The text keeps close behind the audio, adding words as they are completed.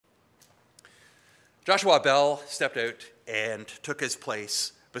Joshua Bell stepped out and took his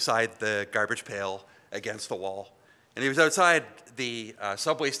place beside the garbage pail against the wall. And he was outside the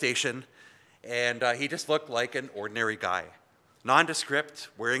subway station, and he just looked like an ordinary guy. Nondescript,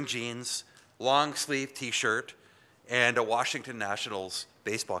 wearing jeans, long sleeve t-shirt, and a Washington Nationals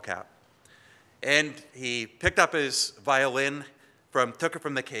baseball cap. And he picked up his violin, took it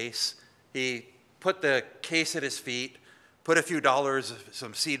from the case. He put the case at his feet, put a few dollars,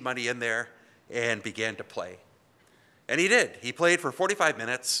 some seed money in there, and began to play. And he did. He played for 45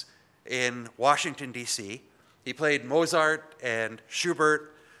 minutes in Washington, D.C. He played Mozart and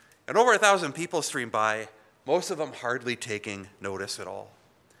Schubert, and over 1,000 people streamed by, most of them hardly taking notice at all.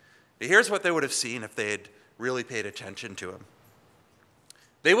 Here's what they would have seen if they had really paid attention to him.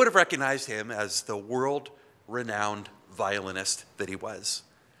 They would have recognized him as the world-renowned violinist that he was.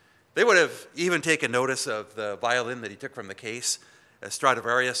 They would have even taken notice of the violin that he took from the case, a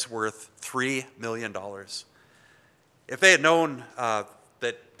Stradivarius worth $3 million. If they had known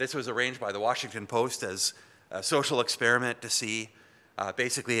that this was arranged by the Washington Post as a social experiment to see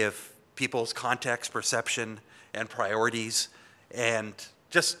basically if people's context, perception, and priorities, and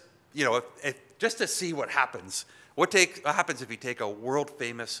just, just to see what happens. What happens if you take a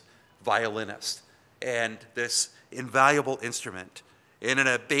world-famous violinist and this invaluable instrument, and in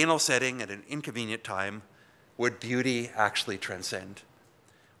a banal setting at an inconvenient time, would beauty actually transcend?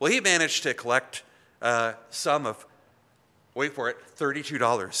 Well, he managed to collect a sum of, wait for it,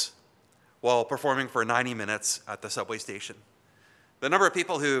 $32 while performing for 90 minutes at the subway station. The number of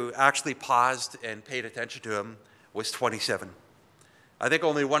people who actually paused and paid attention to him was 27. I think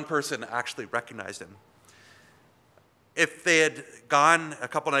only one person actually recognized him. If they had gone a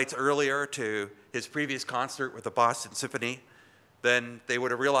couple nights earlier to his previous concert with the Boston Symphony, then they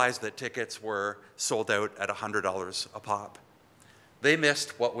would have realized that tickets were sold out at $100 a pop. They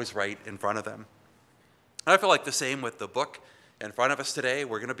missed what was right in front of them. I feel like the same with the book in front of us today.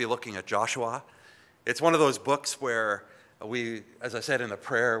 We're going to be looking at Joshua. It's one of those books where we, as I said in the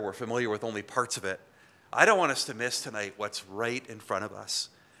prayer, we're familiar with only parts of it. I don't want us to miss tonight what's right in front of us.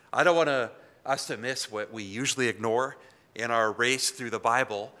 I don't want us to miss what we usually ignore in our race through the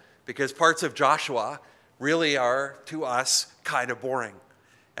Bible, because parts of Joshua really are, to us, kind of boring.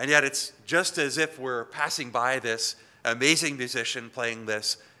 And yet it's just as if we're passing by this amazing musician playing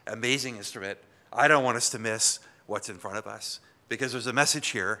this amazing instrument. I don't want us to miss what's in front of us, because there's a message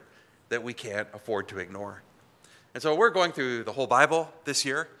here that we can't afford to ignore. And so we're going through the whole Bible this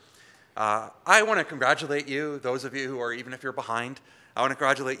year. I want to congratulate you, those of you who are, even if you're behind, I want to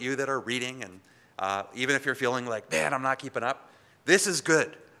congratulate you that are reading, and even if you're feeling like, man, I'm not keeping up, this is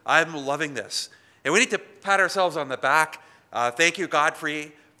good. I'm loving this. And we need to pat ourselves on the back. Thank you,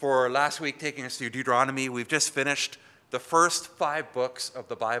 Godfrey, for last week taking us through Deuteronomy. We've just finished the first 5 books of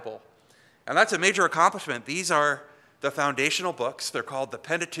the Bible. And that's a major accomplishment. These are the foundational books. They're called the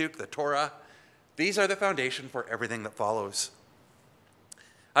Pentateuch, the Torah. These are the foundation for everything that follows.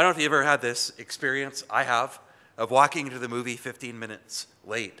 I don't know if you've ever had this experience, I have, of walking into the movie 15 minutes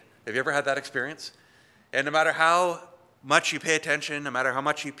late. Have you ever had that experience? And no matter how much you pay attention, no matter how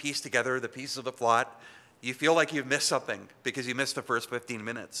much you piece together the pieces of the plot, you feel like you've missed something because you missed the first 15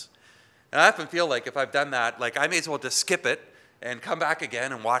 minutes. And I often feel like if I've done that, like I may as well just skip it and come back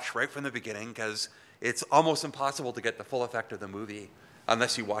again and watch right from the beginning, because it's almost impossible to get the full effect of the movie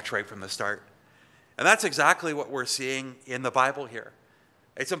unless you watch right from the start. And that's exactly what we're seeing in the Bible here.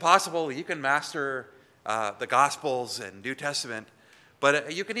 It's impossible. You can master the Gospels and New Testament,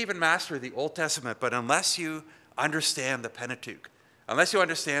 but you can even master the Old Testament, but unless you understand the Pentateuch, unless you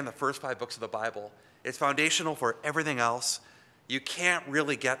understand the first 5 books of the Bible, it's foundational for everything else. You can't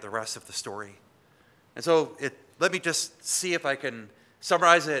really get the rest of the story. And so let me just see if I can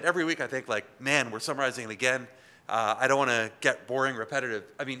summarize it. Every week I think like, man, we're summarizing it again. I don't want to get boring, repetitive.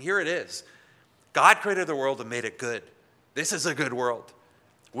 I mean, here it is. God created the world and made it good. This is a good world.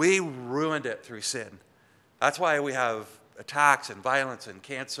 We ruined it through sin. That's why we have attacks and violence and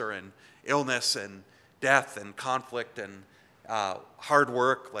cancer and illness and death and conflict and hard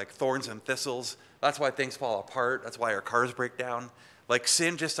work like thorns and thistles. That's why things fall apart. That's why our cars break down. Like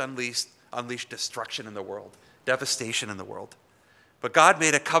sin just unleashed destruction in the world, devastation in the world. But God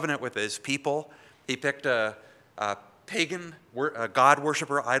made a covenant with his people. He picked a pagan, a God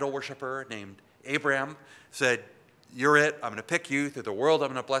worshiper, idol worshiper named Abraham, said, you're it. I'm going to pick you through the world. I'm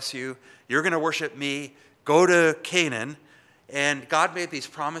going to bless you. You're going to worship me. Go to Canaan. And God made these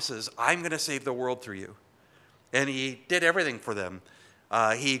promises. I'm going to save the world through you. And he did everything for them.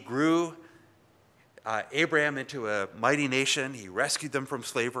 He grew Abraham into a mighty nation. He rescued them from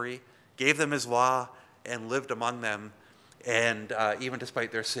slavery, gave them his law, and lived among them. And even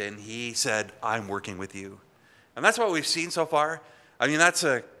despite their sin, he said, I'm working with you. And that's what we've seen so far. I mean, that's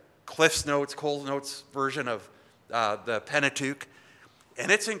a Cliff's Notes, Cole's Notes version of the Pentateuch.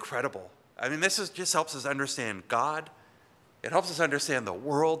 And it's incredible. I mean, just helps us understand God. It helps us understand the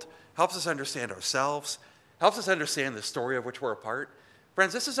world, helps us understand ourselves, helps us understand the story of which we're a part.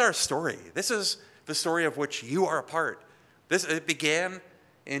 Friends, this is our story. This is the story of which you are a part. It began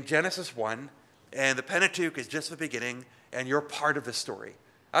in Genesis 1, and the Pentateuch is just the beginning, and you're part of the story.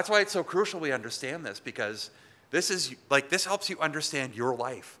 That's why it's so crucial we understand this, because this helps you understand your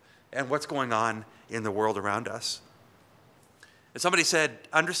life and what's going on in the world around us. And somebody said,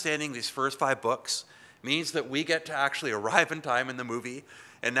 understanding these first 5 books means that we get to actually arrive in time in the movie.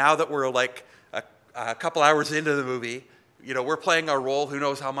 And now that we're like a couple hours into the movie, we're playing our role. Who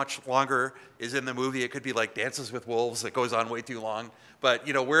knows how much longer is in the movie? It could be like Dances with Wolves that goes on way too long. But,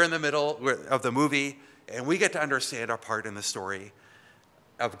 we're in the middle of the movie, and we get to understand our part in the story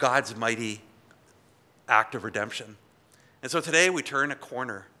of God's mighty act of redemption. And so today we turn a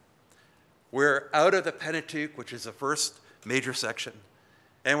corner. We're out of the Pentateuch, which is the first major section,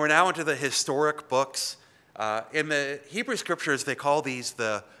 and we're now into the historic books. In the Hebrew Scriptures, they call these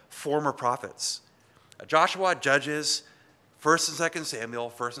the former prophets. Joshua, Judges, 1st and 2nd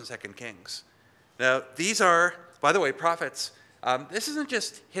Samuel, 1st and 2nd Kings. Now, these are, by the way, prophets. This isn't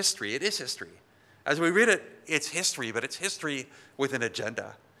just history, it is history. As we read it, it's history, but it's history with an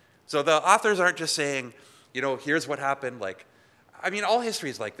agenda. So the authors aren't just saying, here's what happened. All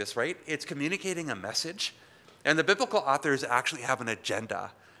history is like this, right? It's communicating a message, and the biblical authors actually have an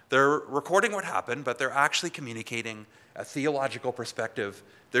agenda. They're recording what happened, but they're actually communicating a theological perspective.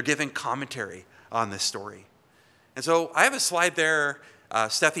 They're giving commentary on this story. And so I have a slide there.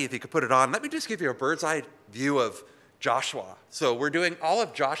 Steffi, if you could put it on. Let me just give you a bird's eye view of Joshua. So we're doing all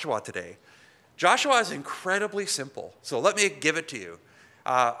of Joshua today. Joshua is incredibly simple. So let me give it to you.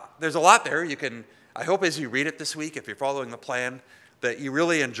 There's a lot there. I hope as you read it this week, if you're following the plan, that you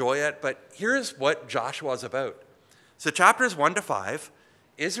really enjoy it. But here's what Joshua is about. So chapters 1 to 5,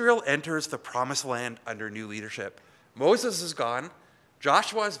 Israel enters the promised land under new leadership. Moses is gone.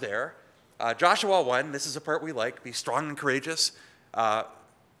 Joshua is there. Joshua 1, this is the part we like. Be strong and courageous.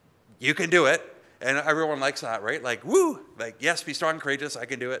 You can do it. And everyone likes that, right? Woo! Yes, be strong and courageous. I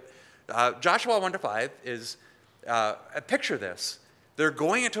can do it. Joshua 1 to 5 is, picture this. They're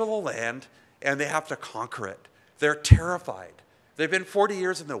going into the land, and they have to conquer it. They're terrified. They've been 40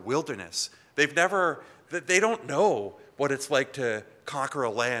 years in the wilderness. They don't know what it's like to conquer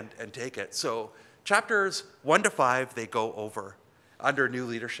a land and take it. So chapters 1 to 5, they go over under new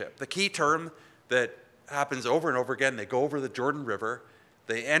leadership. The key term that happens over and over again, they go over the Jordan River.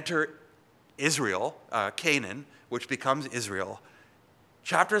 They enter Israel, Canaan, which becomes Israel.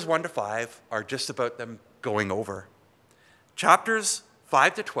 Chapters 1 to 5 are just about them going over. Chapters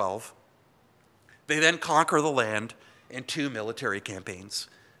 5 to 12, they then conquer the land in 2 military campaigns.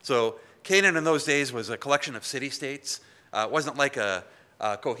 So Canaan in those days was a collection of city-states. It wasn't like a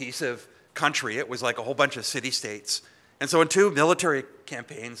cohesive country. It was like a whole bunch of city-states. And so in 2 military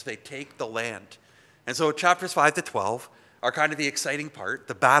campaigns, they take the land. And so chapters 5 to 12 are kind of the exciting part,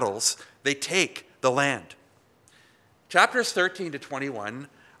 the battles. They take the land. Chapters 13 to 21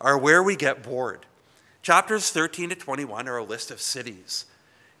 are where we get bored. Chapters 13 to 21 are a list of cities.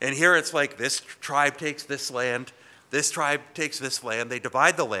 And here it's like this tribe takes this land, this tribe takes this land. They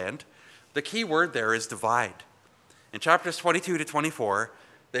divide the land. The key word there is divide. In chapters 22 to 24,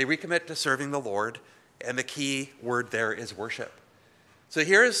 they recommit to serving the Lord, and the key word there is worship. So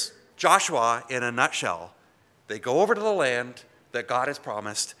here's Joshua in a nutshell. They go over to the land that God has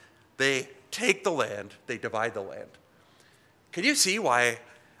promised. They take the land. They divide the land. Can you see why?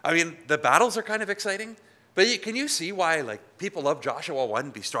 The battles are kind of exciting, but can you see why people love Joshua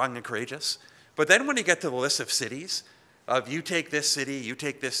 1, be strong and courageous? But then when you get to the list of cities, of you take this city, you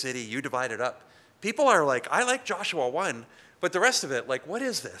take this city, you divide it up, people are like, I like Joshua 1, but the rest of it, what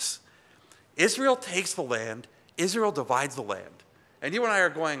is this? Israel takes the land, Israel divides the land. And you and I are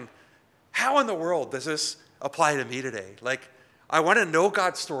going, how in the world does this apply to me today? I want to know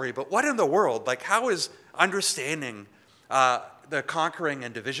God's story, but what in the world? How is understanding the conquering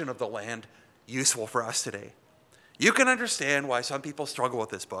and division of the land useful for us today? You can understand why some people struggle with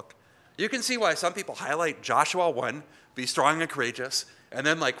this book. You can see why some people highlight Joshua 1, be strong and courageous, and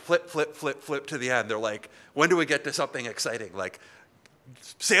then flip to the end. They're like, when do we get to something exciting?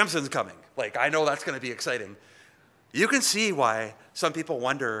 Samson's coming. I know that's going to be exciting. You can see why some people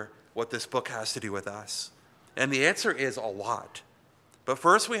wonder what this book has to do with us. And the answer is a lot. But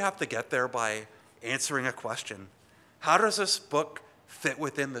first we have to get there by answering a question. How does this book fit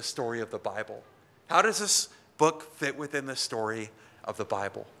within the story of the Bible? How does this book fit within the story of the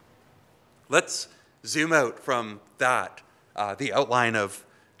Bible? Let's zoom out from that, the outline of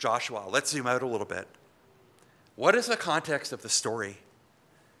Joshua. Let's zoom out a little bit. What is the context of the story?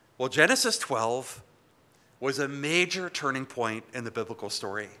 Well, Genesis 12 was a major turning point in the biblical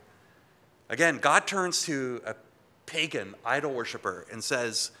story. Again, God turns to a pagan idol worshiper and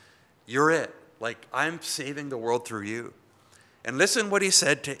says, "You're it. Like, I'm saving the world through you." And listen what he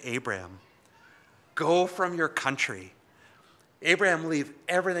said to Abraham. "Go from your country." Abraham, leave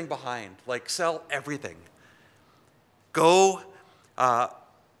everything behind, like sell everything. "Go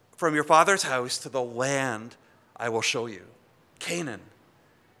from your father's house to the land I will show you." Canaan.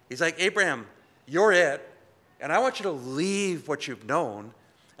 He's like, "Abraham, you're it, and I want you to leave what you've known,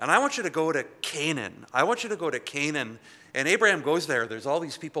 and I want you to go to Canaan. I want you to go to Canaan." And Abraham goes there. There's all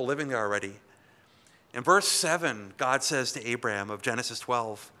these people living there already. In verse 7, God says to Abraham of Genesis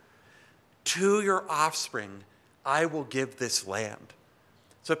 12, "To your offspring I will give this land."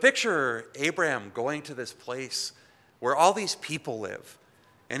 So picture Abraham going to this place where all these people live,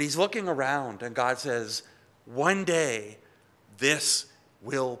 and he's looking around, and God says, "One day this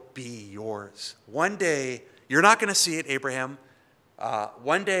will be yours. One day, you're not going to see it, Abraham.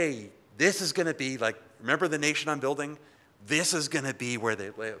 One day this is going to be like, remember the nation I'm building? This is going to be where they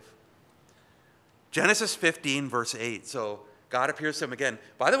live." Genesis 15, verse 8. So God appears to him again.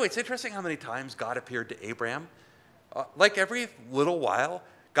 By the way, it's interesting how many times God appeared to Abraham. Like every little while,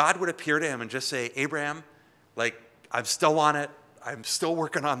 God would appear to him and just say, "Abraham, like, I'm still on it. I'm still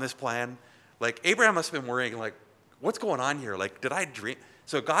working on this plan." Like, Abraham must have been worrying, like, what's going on here? Like, did I dream?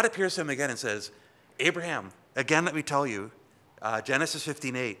 So God appears to him again and says, "Abraham, again, let me tell you, Genesis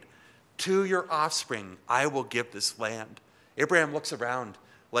 15:8, to your offspring I will give this land." Abraham looks around,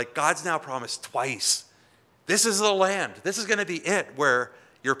 like, God's now promised twice. This is the land. This is going to be it where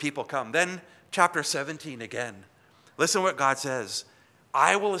your people come. Then chapter 17 again. Listen to what God says.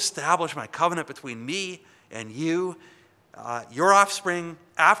 "I will establish my covenant between me and you, your offspring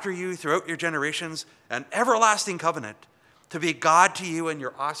after you throughout your generations, an everlasting covenant to be God to you and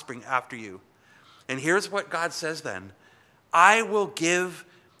your offspring after you." And here's what God says then. "I will give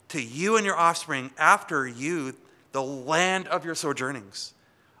to you and your offspring after you the land of your sojournings,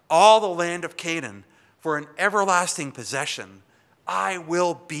 all the land of Canaan, for an everlasting possession. I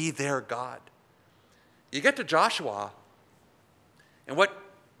will be their God." You get to Joshua, and what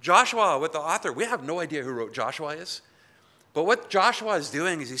the author, we have no idea who wrote Joshua is, but what Joshua is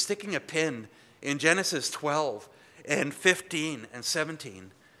doing is he's sticking a pin in Genesis 12 and 15 and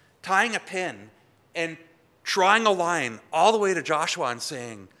 17, tying a pin and drawing a line all the way to Joshua and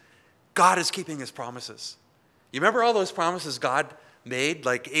saying, God is keeping his promises. You remember all those promises God made?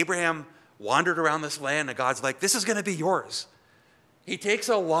 Like, Abraham wandered around this land and God's like, "This is going to be yours." He takes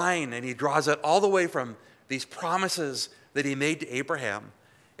a line and he draws it all the way from these promises that he made to Abraham.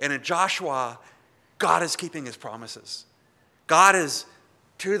 And in Joshua, God is keeping his promises. God is,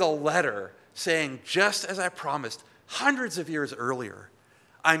 to the letter, saying, just as I promised hundreds of years earlier,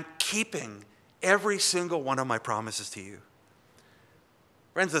 I'm keeping every single one of my promises to you.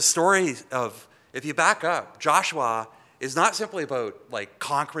 Friends, the story of, if you back up, Joshua is not simply about like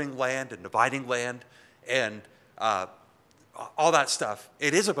conquering land and dividing land and all that stuff.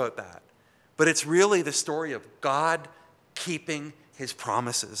 It is about that. But it's really the story of God keeping his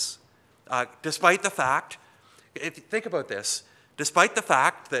promises. Despite the fact, if you think about this, despite the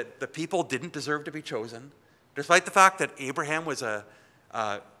fact that the people didn't deserve to be chosen, despite the fact that Abraham was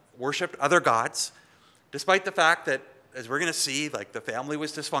worshipped other gods, despite the fact that, as we're going to see, like the family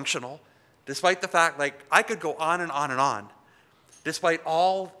was dysfunctional, despite the fact, like I could go on and on and on, despite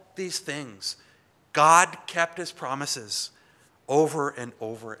all these things, God kept his promises over and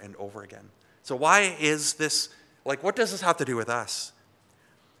over and over again. So why is this, like, what does this have to do with us?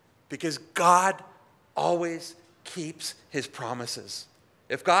 Because God always keeps his promises.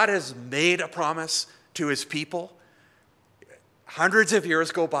 If God has made a promise to his people, hundreds of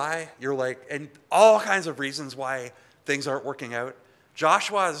years go by, you're like, and all kinds of reasons why things aren't working out.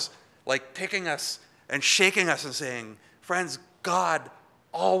 Joshua's like picking us and shaking us and saying, friends, God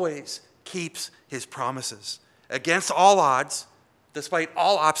always keeps his promises. Against all odds, despite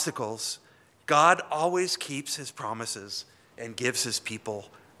all obstacles, God always keeps his promises and gives his people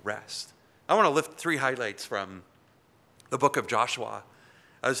rest. I want to lift 3 highlights from the book of Joshua.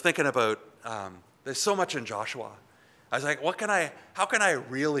 I was thinking about, there's so much in Joshua. I was like, how can I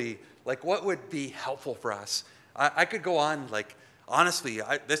really, like, what would be helpful for us? I could go on, like, honestly,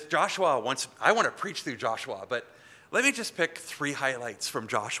 I want to preach through Joshua, but let me just pick 3 highlights from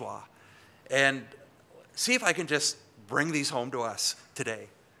Joshua and see if I can just bring these home to us today.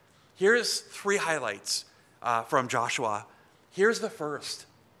 Here's 3 highlights from Joshua. Here's the first.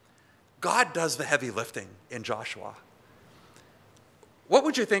 God does the heavy lifting in Joshua. What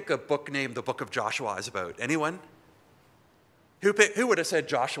would you think a book named the Book of Joshua is about? Anyone? Who would have said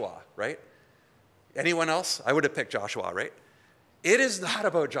Joshua, right? Anyone else? I would have picked Joshua, right? It is not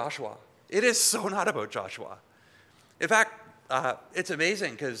about Joshua. It is so not about Joshua. In fact, it's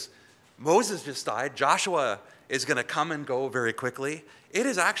amazing because Moses just died. Joshua is going to come and go very quickly. It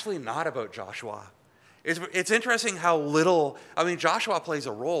is actually not about Joshua. It's interesting how little, Joshua plays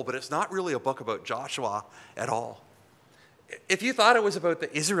a role, but it's not really a book about Joshua at all. If you thought it was about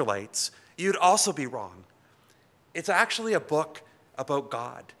the Israelites, you'd also be wrong. It's actually a book about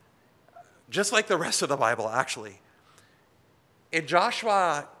God, just like the rest of the Bible, actually. In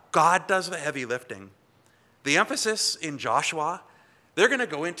Joshua, God does the heavy lifting. The emphasis in Joshua, they're going to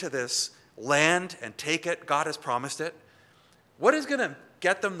go into this land and take it. God has promised it. What is going to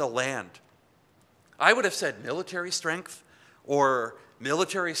get them the land? I would have said military strength or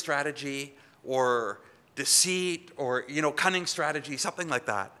military strategy or deceit or, cunning strategy, something like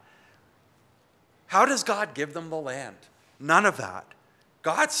that. How does God give them the land? None of that.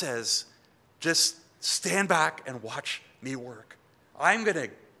 God says, just stand back and watch me work. I'm going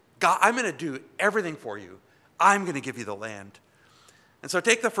to do everything for you. I'm going to give you the land. And so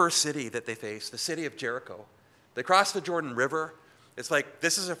take the first city that they face, the city of Jericho. They cross the Jordan River. It's like,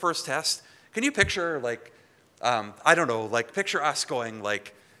 this is a first test. Can you picture, picture us going,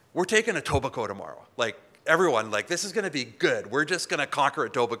 we're taking Etobicoke tomorrow. Everyone, this is going to be good. We're just going to conquer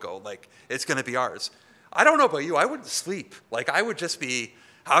Etobicoke. It's going to be ours. I don't know about you. I wouldn't sleep. I would just be,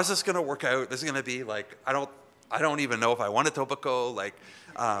 how's this going to work out? This is going to be, I don't even know if I want Etobicoke.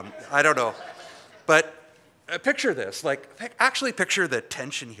 I don't know. But picture this. Actually picture the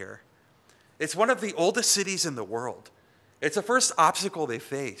tension here. It's one of the oldest cities in the world. It's the first obstacle they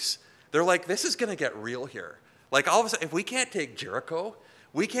face. They're like, this is going to get real here. All of a sudden, if we can't take Jericho,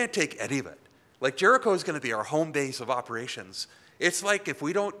 we can't take any of it. Jericho is going to be our home base of operations. It's like if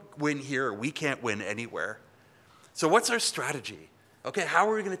we don't win here, we can't win anywhere. So what's our strategy? Okay, how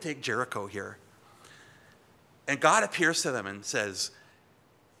are we going to take Jericho here? And God appears to them and says,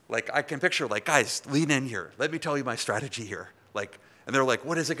 I can picture, guys, lean in here. Let me tell you my strategy here. And they're like,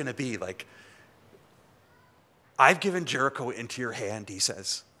 what is it going to be? I've given Jericho into your hand, he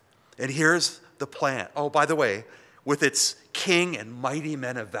says. And here's the plan. Oh, by the way, with its king and mighty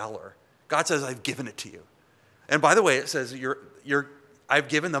men of valor. God says, I've given it to you. And by the way, it says, I've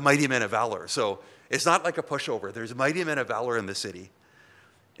given the mighty men of valor. So it's not like a pushover. There's mighty men of valor in the city.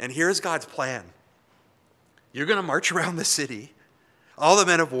 And here's God's plan. You're going to march around the city. All the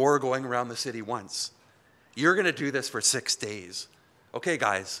men of war are going around the city once. You're going to do this for 6 days. Okay,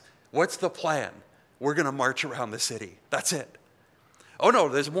 guys, what's the plan? We're going to march around the city. That's it. Oh, no,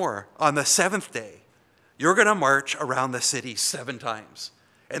 there's more. On the 7th day, you're going to march around the city 7 times.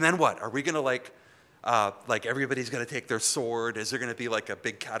 And then what? Are we going to everybody's going to take their sword? Is there going to be a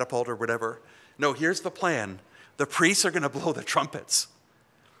big catapult or whatever? No, here's the plan. The priests are going to blow the trumpets.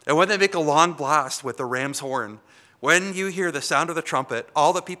 And when they make a long blast with the ram's horn, when you hear the sound of the trumpet,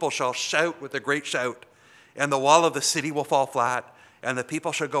 all the people shall shout with a great shout, and the wall of the city will fall flat, and the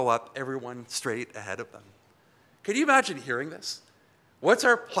people shall go up, everyone straight ahead of them. Can you imagine hearing this? What's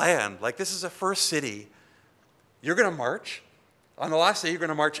our plan? This is a first city. You're going to march. On the last day, you're going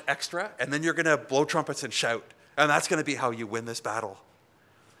to march extra, and then you're going to blow trumpets and shout. And that's going to be how you win this battle.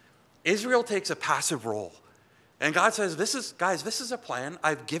 Israel takes a passive role. And God says, this is a plan.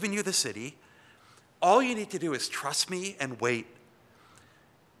 I've given you the city. All you need to do is trust me and wait.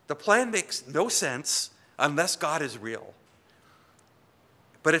 The plan makes no sense unless God is real.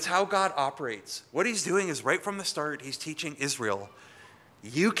 But it's how God operates. What he's doing is right from the start, he's teaching Israel,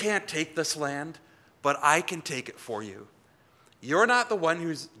 you can't take this land, but I can take it for you. You're not the one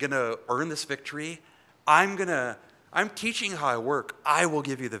who's going to earn this victory. I'm teaching how I work. I will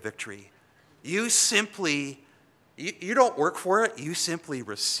give you the victory. You don't work for it. You simply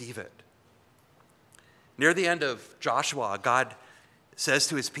receive it. Near the end of Joshua, God says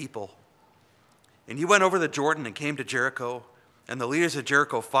to his people, and you went over the Jordan and came to Jericho, and the leaders of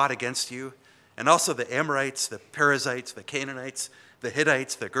Jericho fought against you, and also the Amorites, the Perizzites, the Canaanites, the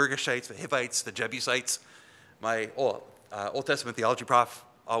Hittites, the Girgashites, the Hivites, the Jebusites. My Old Testament theology prof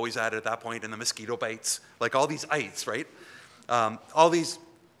always added at that point, and the mosquito bites, all these ites, right? All these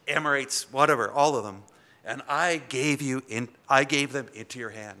Amorites, whatever, all of them. And I gave them into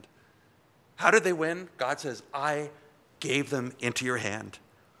your hand. How did they win? God says, I gave them into your hand.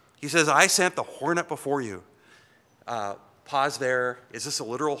 He says, I sent the hornet before you. Pause there. Is this a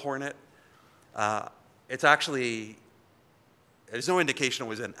literal hornet? It's actually, there's no indication it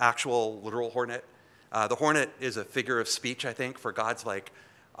was an actual literal hornet. The hornet is a figure of speech, I think, for God's like,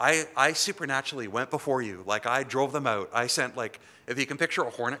 I supernaturally went before you. Like, I drove them out. I sent, like, if you can picture a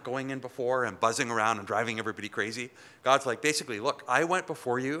hornet going in before and buzzing around and driving everybody crazy, God's like, basically, look, I went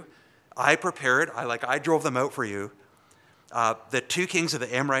before you. I prepared. I drove them out for you. The 2 kings of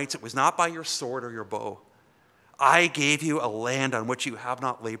the Amorites, it was not by your sword or your bow. I gave you a land on which you have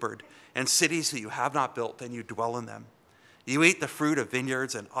not labored, and cities that you have not built, and you dwell in them. You eat the fruit of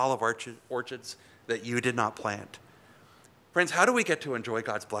vineyards and olive orchards that you did not plant. Friends, how do we get to enjoy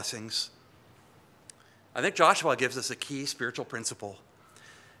God's blessings? I think Joshua gives us a key spiritual principle.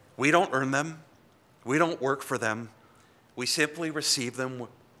 We don't earn them. We don't work for them. We simply receive them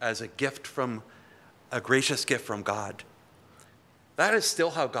as a gift from, a gracious gift from God. That is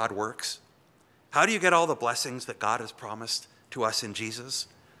still how God works. How do you get all the blessings that God has promised to us in Jesus?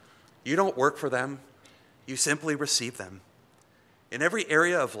 You don't work for them. You simply receive them. In every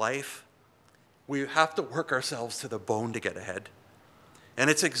area of life, we have to work ourselves to the bone to get ahead. And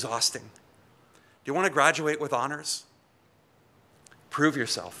it's exhausting. Do you want to graduate with honors? Prove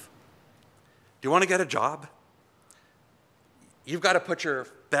yourself. Do you want to get a job? You've got to put your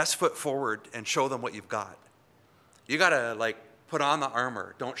best foot forward and show them what you've got. You got to put on the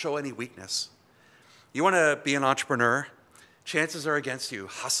armor. Don't show any weakness. You want to be an entrepreneur? Chances are against you.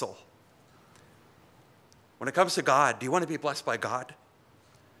 Hustle. When it comes to God, do you want to be blessed by God?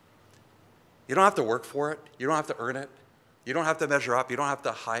 You don't have to work for it. You don't have to earn it. You don't have to measure up. You don't have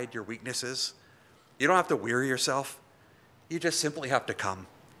to hide your weaknesses. You don't have to weary yourself. You just simply have to come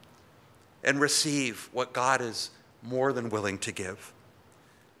and receive what God is more than willing to give.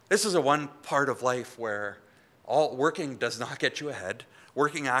 This is a one part of life where all working does not get you ahead.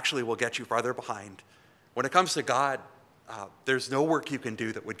 Working actually will get you farther behind. When it comes to God, there's no work you can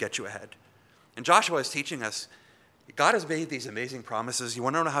do that would get you ahead. And Joshua is teaching us, God has made these amazing promises. You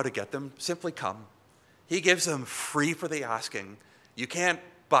want to know how to get them? Simply come. He gives them free for the asking. You can't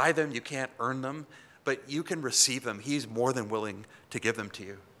buy them, you can't earn them, but you can receive them. He's more than willing to give them to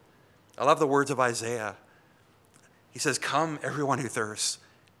you. I love the words of Isaiah. He says, come, everyone who thirsts,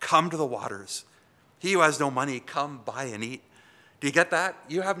 come to the waters. He who has no money, come buy and eat. Do you get that?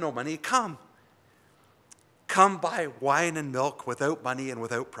 You have no money, come. Come buy wine and milk without money and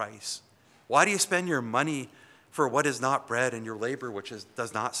without price. Why do you spend your money for what is not bread and your labor which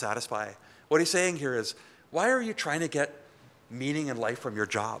does not satisfy? What he's saying here is, why are you trying to get meaning in life from your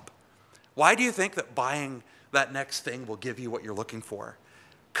job? Why do you think that buying that next thing will give you what you're looking for?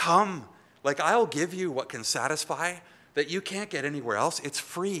 Come, I'll give you what can satisfy that you can't get anywhere else. It's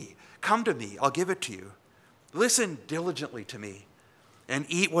free. Come to me, I'll give it to you. Listen diligently to me and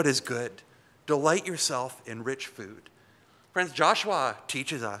eat what is good. Delight yourself in rich food. Friends, Joshua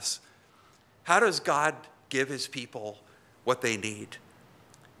teaches us, how does God give his people what they need?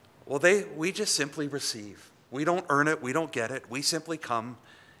 Well, we just simply receive. We don't earn it. We don't get it. We simply come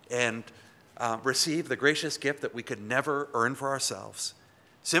and receive the gracious gift that we could never earn for ourselves.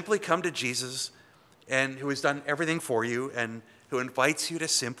 Simply come to Jesus, and who has done everything for you and who invites you to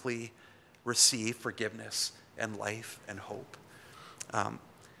simply receive forgiveness and life and hope.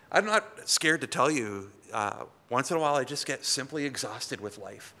 I'm not scared to tell you, once in a while I just get simply exhausted with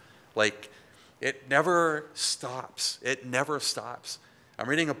life. It never stops. It never stops. I'm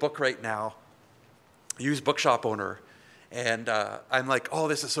reading a book right now, used bookshop owner, and I'm like, oh,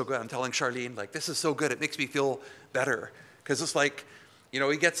 this is so good. I'm telling Charlene, this is so good. It makes me feel better. Because it's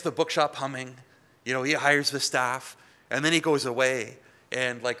he gets the bookshop humming, he hires the staff, and then he goes away.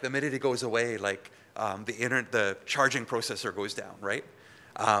 And the minute he goes away, the charging processor goes down, right?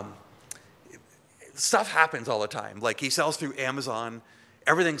 Stuff happens all the time. He sells through Amazon.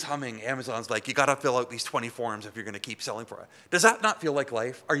 Everything's humming. Amazon's you got to fill out these 20 forms if you're going to keep selling for it. Does that not feel like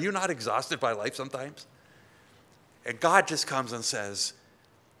life? Are you not exhausted by life sometimes? And God just comes and says,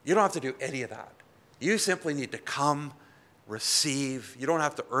 you don't have to do any of that. You simply need to come, receive. You don't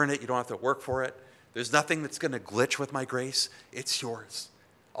have to earn it. You don't have to work for it. There's nothing that's going to glitch with my grace. It's yours.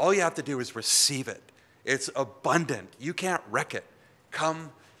 All you have to do is receive it. It's abundant. You can't wreck it.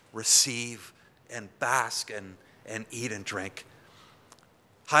 Come, receive, and bask and eat and drink.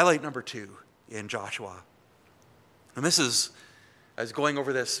 Highlight number 2 in Joshua. And this is, I was going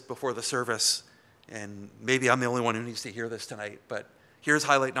over this before the service, and maybe I'm the only one who needs to hear this tonight, but here's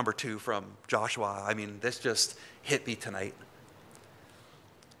highlight number 2 from Joshua. This just hit me tonight.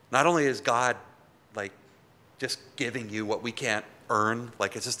 Not only is God just giving you what we can't earn,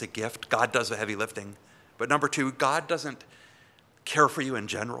 it's just a gift. God does the heavy lifting. But number 2, God doesn't care for you in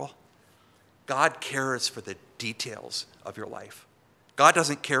general. God cares for the details of your life. God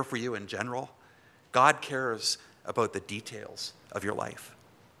doesn't care for you in general. God cares about the details of your life.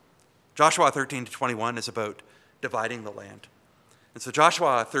 Joshua 13 to 21 is about dividing the land. And so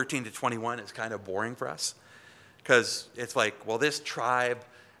Joshua 13 to 21 is kind of boring for us because it's like, well, this tribe,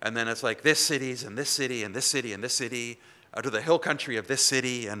 and then it's like this cities and this city and this city and this city, out of the hill country of this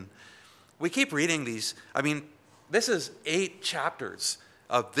city. And we keep reading these. I mean, this is 8 chapters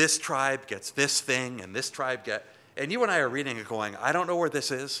of this tribe gets this thing and this tribe and you and I are reading it going, I don't know where this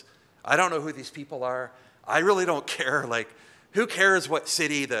is. I don't know who these people are. I really don't care. Like, who cares what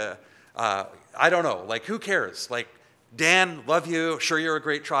city I don't know. Like, who cares? Like, Dan, love you. Sure, you're a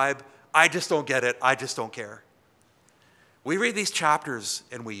great tribe. I just don't get it. I just don't care. We read these chapters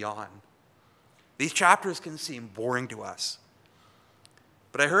and we yawn. These chapters can seem boring to us.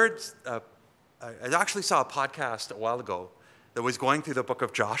 But I actually saw a podcast a while ago that was going through the book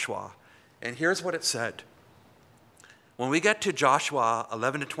of Joshua. And here's what it said. When we get to Joshua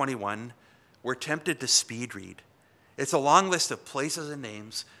 11 to 21, we're tempted to speed read. It's a long list of places and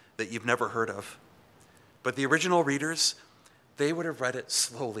names that you've never heard of. But the original readers, they would have read it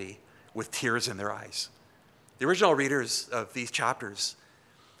slowly with tears in their eyes. The original readers of these chapters,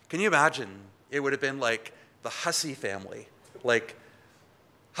 can you imagine? It would have been like the Hussey family,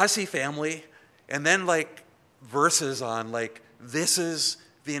 and then like verses on like, this is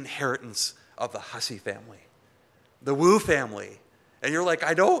the inheritance of the Hussey family, the Wu family. And you're like,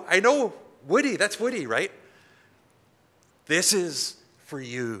 I know Woody, that's Woody, right? This is for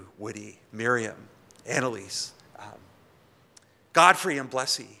you, Woody, Miriam, Annalise, Godfrey and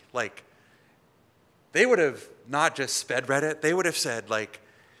Blessy. Like, they would have not just sped read it, they would have said, like,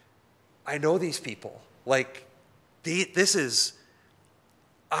 I know these people. Like, this is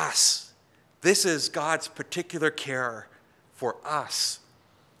us. This is God's particular care for us.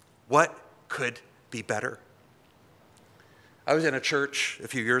 What could be better? I was in a church a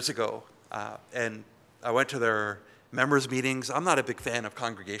few years ago, and I went to their members' meetings. I'm not a big fan of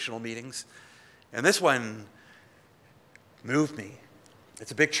congregational meetings, and this one moved me.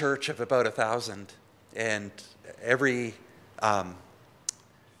 It's a big church of about 1,000, and every time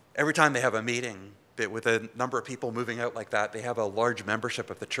they have a meeting, with a number of people moving out like that, they have a large membership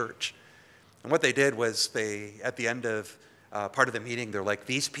of the church. And what they did was at the end of part of the meeting, they're like,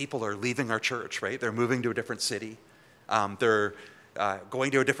 these people are leaving our church, right? They're moving to a different city. They're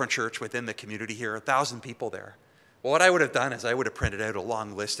going to a different church within the community here, 1,000 people there. Well, what I would have done is I would have printed out a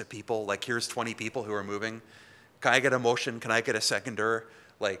long list of people, like, here's 20 people who are moving. Can I get a motion? Can I get a seconder?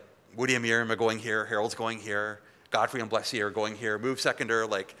 Like, Woody and Miriam are going here, Harold's going here, Godfrey and Blessy are going here, move seconder,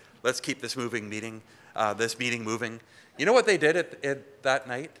 like, let's keep this meeting moving. You know what they did at that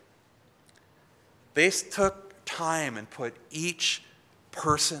night? They took time and put each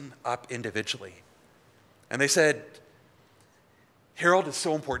person up individually. And they said, Harold is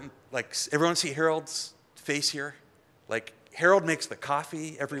so important. Like, everyone see Harold's face here? Like, Harold makes the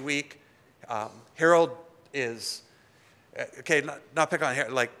coffee every week. Harold is, okay, not pick on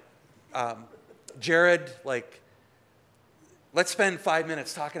Harold, like, Jared, like, let's spend 5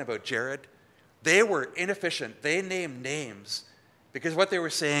 minutes talking about Jared. They were inefficient. They named names because what they were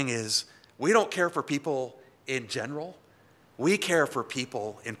saying is, we don't care for people in general. We care for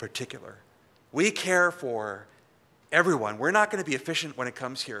people in particular. We care for everyone. We're not going to be efficient when it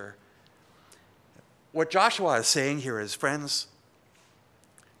comes here. What Joshua is saying here is, friends,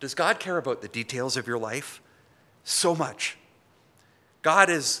 does God care about the details of your life? So much. God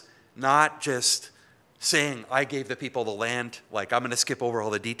is not just saying, I gave the people the land, like, I'm going to skip over all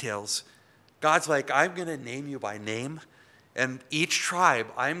the details. God's like, I'm going to name you by name, and each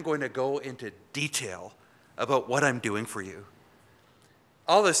tribe, I'm going to go into detail about what I'm doing for you.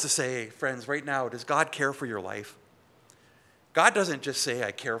 All this to say, friends, right now, does God care for your life? God doesn't just say,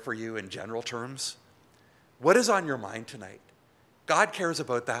 I care for you in general terms. What is on your mind tonight? God cares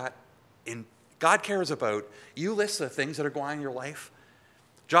about that. God cares about, you list the things that are going on in your life.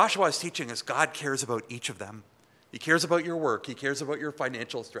 Joshua is teaching us God cares about each of them. He cares about your work. He cares about your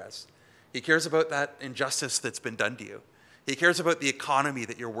financial stress. He cares about that injustice that's been done to you. He cares about the economy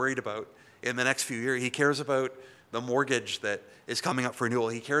that you're worried about in the next few years. He cares about the mortgage that is coming up for renewal.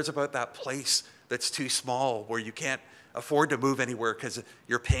 He cares about that place that's too small where you can't afford to move anywhere because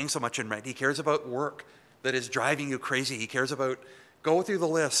you're paying so much in rent. He cares about work that is driving you crazy. He cares about, go through the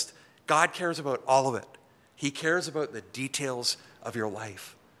list. God cares about all of it. He cares about the details of your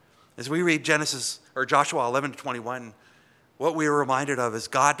life. As we read Joshua 11 to 21, what we are reminded of is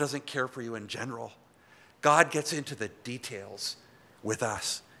God doesn't care for you in general. God gets into the details with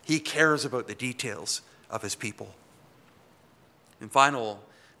us. He cares about the details of his people. And final,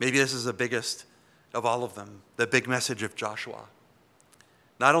 maybe this is the biggest of all of them, the big message of Joshua.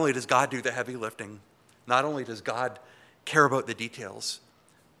 Not only does God do the heavy lifting, not only does God care about the details,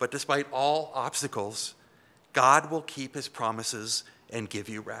 But despite all obstacles, God will keep his promises and give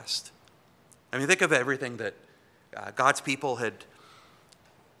you rest. I mean, think of everything that God's people had,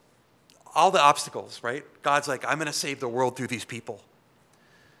 all the obstacles, right? God's like, I'm going to save the world through these people.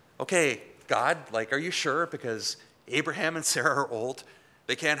 Okay, God, like, are you sure? Because Abraham and Sarah are old.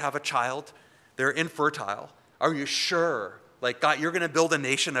 They can't have a child. They're infertile. Are you sure? Like, God, you're going to build a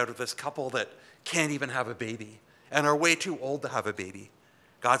nation out of this couple that can't even have a baby and are way too old to have a baby.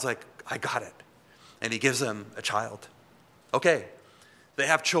 God's like, I got it. And he gives them a child. Okay, they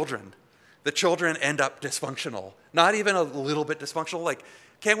have children. The children end up dysfunctional. Not even a little bit dysfunctional. Like,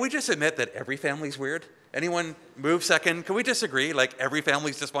 can't we just admit that every family's weird? Anyone move second? Can we disagree? Like, every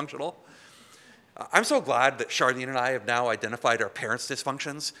family's dysfunctional? I'm so glad that Charlene and I have now identified our parents'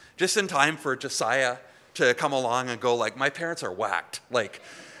 dysfunctions just in time for Josiah to come along and go like, my parents are whacked. Like,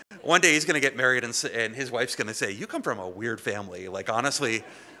 one day he's going to get married and his wife's going to say, you come from a weird family. Like, honestly,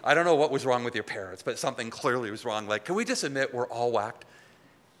 I don't know what was wrong with your parents, but something clearly was wrong. Like, can we just admit we're all whacked?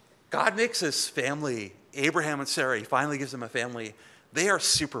 God makes his family, Abraham and Sarah, he finally gives them a family. They are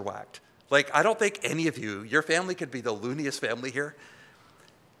super whacked. Like, I don't think any of you, your family could be the looniest family here.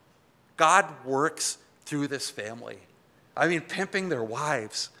 God works through this family. I mean, pimping their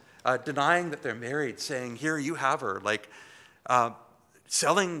wives, denying that they're married, saying, here, you have her. Like,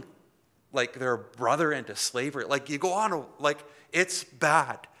 selling, like, their brother into slavery. Like, you go on, like, it's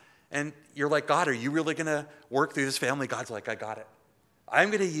bad. And you're like, God, are you really going to work through this family? God's like, I got it. I'm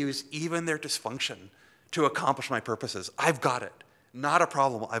going to use even their dysfunction to accomplish my purposes. I've got it. Not a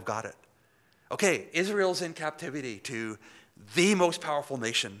problem. I've got it. Okay, Israel's in captivity to the most powerful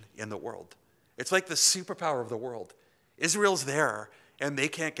nation in the world. It's like the superpower of the world. Israel's there, and they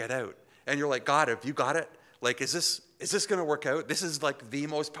can't get out. And you're like, God, have you got it? Like, is this going to work out? This is like the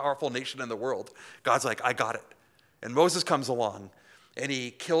most powerful nation in the world. God's like, I got it. And Moses comes along, and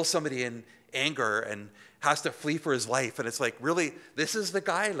he kills somebody in anger and has to flee for his life. And it's like, really, this is the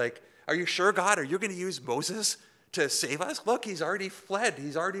guy? Like, are you sure, God? Are you going to use Moses to save us? Look, he's already fled.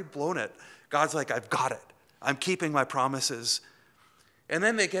 He's already blown it. God's like, I've got it. I'm keeping my promises. And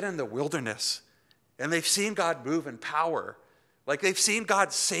then they get in the wilderness, and they've seen God move in power. Like, they've seen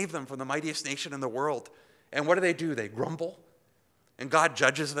God save them from the mightiest nation in the world. And what do? They grumble. And God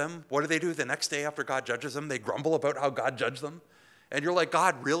judges them. What do the next day after God judges them? They grumble about how God judged them. And you're like,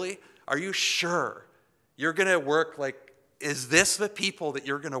 God, really? Are you sure you're going to work? Like, is this the people that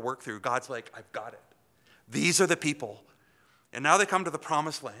you're going to work through? God's like, I've got it. These are the people. And now they come to the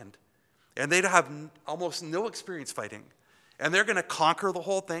promised land. And they have almost no experience fighting. And they're going to conquer the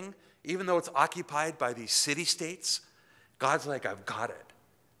whole thing, even though it's occupied by these city-states. God's like, I've got it.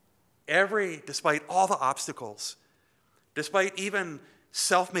 Despite all the obstacles, despite even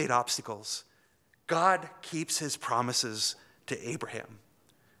self-made obstacles, God keeps his promises to Abraham.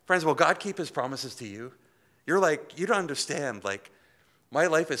 Friends, will God keep his promises to you? You're like, you don't understand. Like, my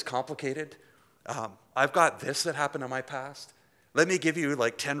life is complicated. I've got this that happened in my past. Let me give you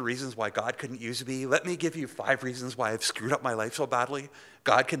like 10 reasons why God couldn't use me. Let me give you 5 reasons why I've screwed up my life so badly.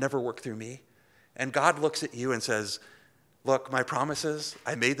 God can never work through me. And God looks at you and says, look, my promises,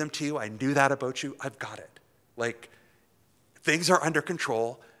 I made them to you. I knew that about you. I've got it. Like, things are under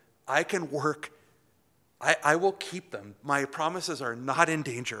control. I can work. I will keep them. My promises are not in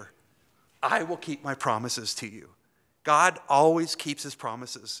danger. I will keep my promises to you. God always keeps his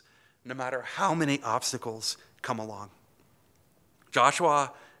promises, no matter how many obstacles come along.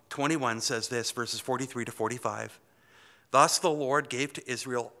 Joshua 21 says this, verses 43 to 45. Thus the Lord gave to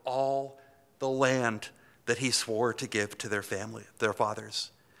Israel all the land that he swore to give to their family, their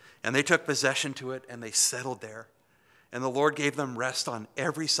fathers. And they took possession to it, and they settled there. And the Lord gave them rest on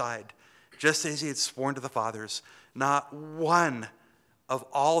every side, just as he had sworn to the fathers. Not one of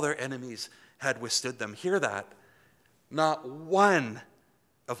all their enemies had withstood them. Hear that. Not one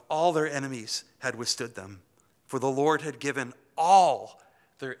of all their enemies had withstood them. For the Lord had given all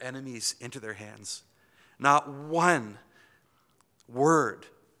their enemies into their hands. Not one word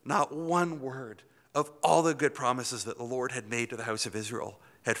of all the good promises that the Lord had made to the house of Israel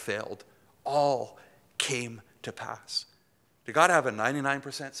had failed. All came to pass. Did God have a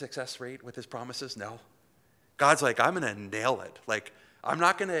 99% success rate with his promises? No. God's like, I'm going to nail it. Like, I'm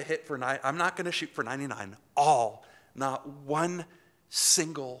not going to shoot for 99. Not one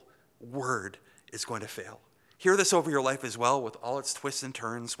single word is going to fail. Hear this over your life as well, with all its twists and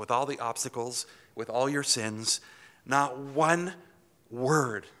turns, with all the obstacles, with all your sins. Not one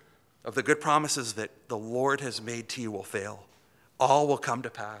word of the good promises that the Lord has made to you will fail. All will come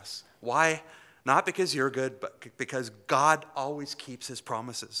to pass. Why? Not because you're good, but because God always keeps his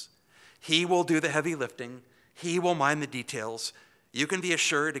promises. He will do the heavy lifting. He will mind the details. You can be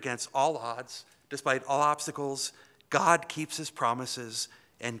assured against all odds, despite all obstacles, God keeps his promises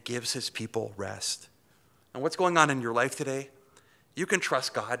and gives his people rest. And what's going on in your life today? You can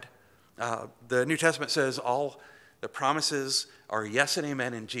trust God. The New Testament says all the promises are yes and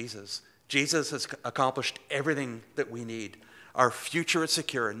amen in Jesus. Jesus has accomplished everything that we need. Our future is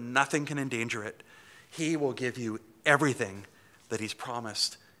secure and nothing can endanger it. He will give you everything that he's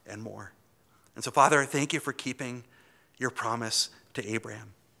promised and more. And so, Father, I thank you for keeping your promise to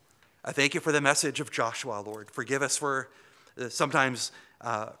Abraham. I thank you for the message of Joshua, Lord. Forgive us for sometimes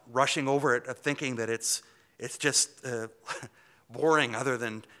rushing over it, thinking that it's just boring other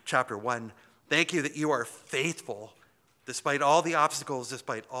than chapter 1. Thank you that you are faithful despite all the obstacles,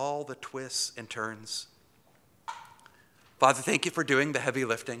 despite all the twists and turns. Father, thank you for doing the heavy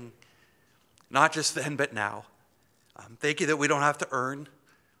lifting, not just then but now. Thank you that we don't have to earn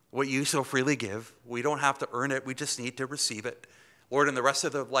what you so freely give. We don't have to earn it. We just need to receive it. Lord, in the rest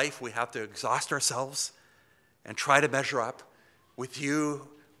of the life, we have to exhaust ourselves and try to measure up. With you,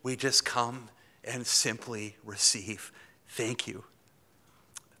 we just come and simply receive. Thank you.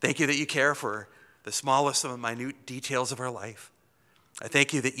 Thank you that you care for the smallest and minute details of our life. I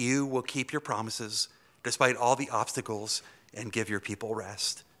thank you that you will keep your promises despite all the obstacles and give your people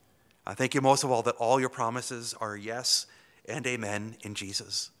rest. I thank you most of all that all your promises are yes and amen in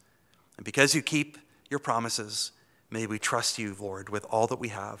Jesus. And because you keep your promises, may we trust you, Lord, with all that we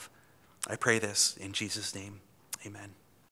have. I pray this in Jesus' name. Amen.